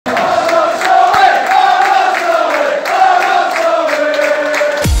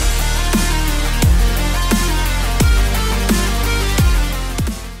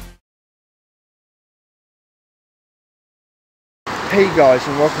Hey guys,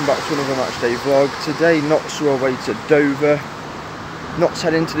 and welcome back to another matchday vlog. Today Notts are away to Dover. Notts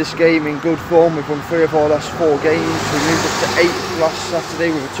head into this game in good form. We've won 3 of our last 4 games. We moved up to 8th last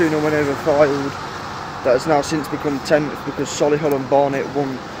Saturday with a 2-0 win over Havilland. That has now since become 10th because Solihull and Barnet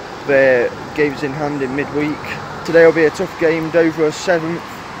won their games in hand in midweek. Today will be a tough game. Dover are 7th.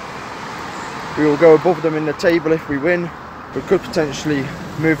 We will go above them in the table if we win. We could potentially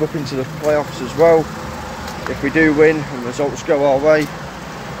move up into the playoffs as well if we do win and results go our way.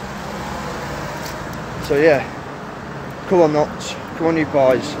 So yeah, come on Notts, come on you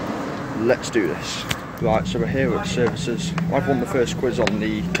boys, let's do this. Right, so we're here at services. I've won the first quiz on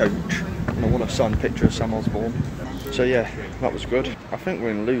the coach and I want a signed picture of Sam Osborne. So yeah, that was good. I think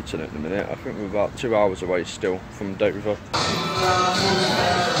we're in Luton at the minute. I think we're about 2 hours away still from Dover.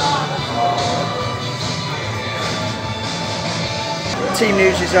 Team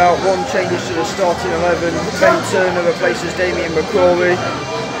news is out. 1 changes to the starting 11. Ben Turner replaces Damien McCrory.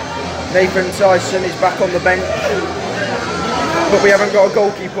 Nathan Tyson is back on the bench, but we haven't got a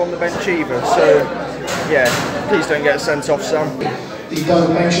goalkeeper on the bench either, so yeah, please don't get sent off, Sam. The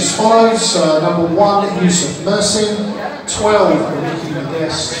Dover bench as follows: number 1 Yusuf Mersin, 12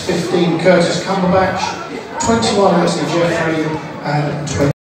 Modeste, 15 Curtis Cumberbatch, 21 Anthony Jeffrey, and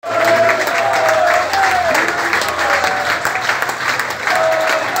 20.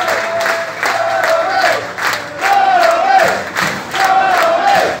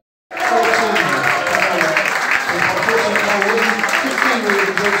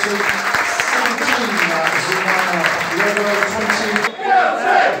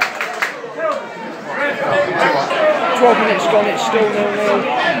 Minutes gone, it's still 0-0.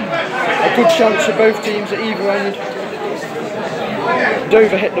 A good chance for both teams at either end.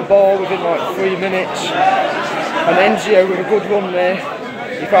 Dover hit the ball within like 3 minutes, and Enzio with a good run there.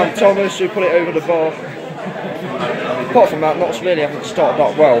 He found Thomas who put it over the bar. Apart from that, Notts really haven't started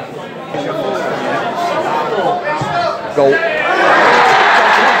that well. Goal.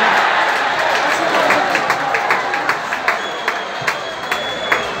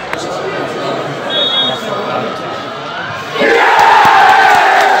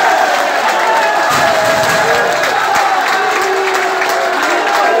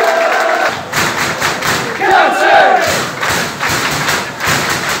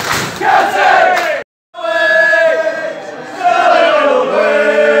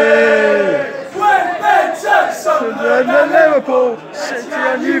 Liverpool, City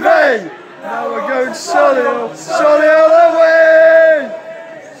and Juve. Now we're going Solihull. Solihull away!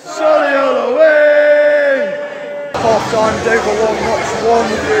 Solihull away! Half time, Dover 1, Notts 1.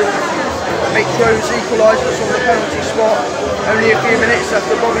 Mick Rose equalised us on the penalty spot. Only a few minutes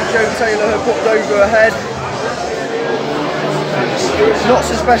after Bobby Joe Taylor had put Dover ahead.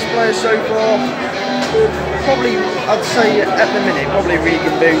 Notts' best player so far, probably I'd say at the minute, probably Rigg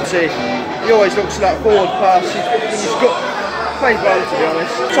and Booty. He always looks at that forward pass. He's got played well, to be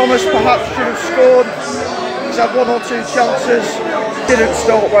honest. Thomas perhaps should have scored. He's had 1 or 2 chances. Didn't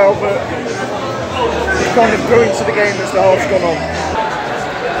start well, but he's kind of grew into the game as the half's gone on.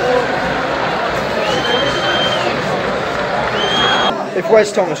 If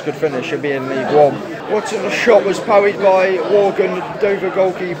Wes Thomas could finish, he'd be in League 1. Wootton's shot was parried by Worgan, Dover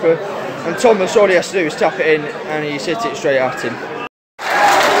goalkeeper, and Thomas, all he has to do is tap it in and he's hit it straight at him.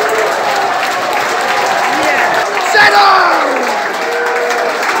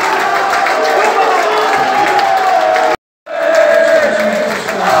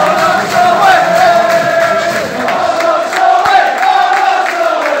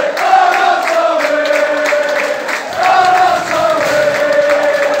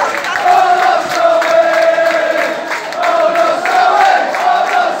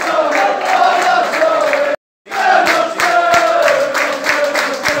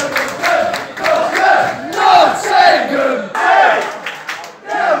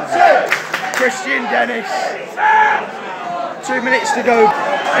 Dennis. 2 minutes to go.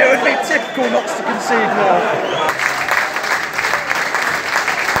 It would be typical Notts to concede now.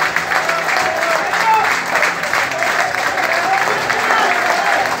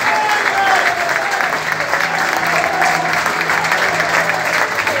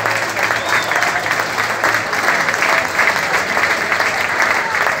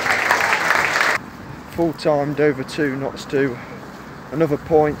 Full time, Dover 2, Notts 2. Another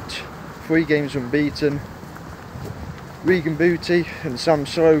point. 3 games unbeaten. Rigg and Booty and Sam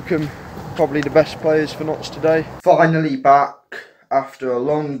Slocombe, probably the best players for Notts today. Finally back after a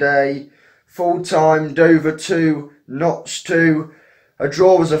long day. Full time, Dover 2, Notts 2. A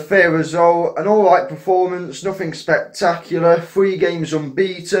draw was a fair result, an alright performance, nothing spectacular. 3 games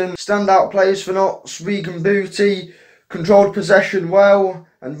unbeaten. Standout players for Notts: Rigg and Booty, controlled possession well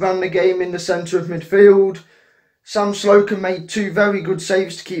and ran the game in the centre of midfield. Sam Slocombe made 2 very good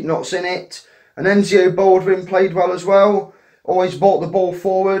saves to keep Notts in it, and Enzio Boldewijn played well as well, always brought the ball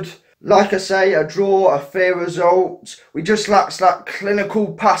forward. Like I say, a draw, a fair result. We just lacked that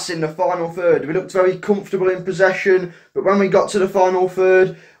clinical pass in the final third. We looked very comfortable in possession, but when we got to the final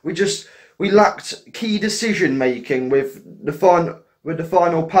third, we lacked key decision making with the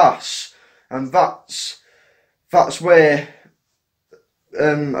final pass, and that's where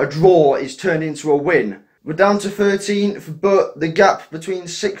a draw is turned into a win. We're down to 13th, but the gap between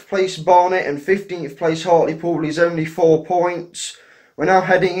 6th place Barnet and 15th place Hartlepool is only 4 points. We're now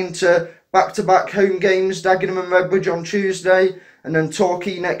heading into back-to-back home games, Dagenham and Redbridge on Tuesday, and then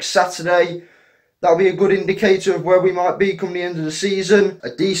Torquay next Saturday. That'll be a good indicator of where we might be come the end of the season. A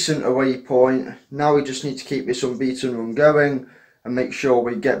decent away point. Now we just need to keep this unbeaten run going and make sure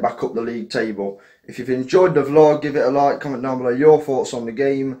we get back up the league table. If you've enjoyed the vlog, give it a like, comment down below your thoughts on the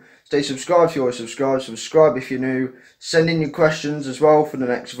game. Stay subscribed if you always subscribe if you're new. Send in your questions as well for the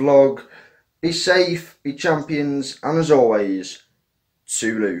next vlog. Be safe, be champions, and as always,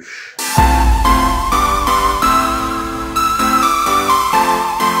 Toulouche.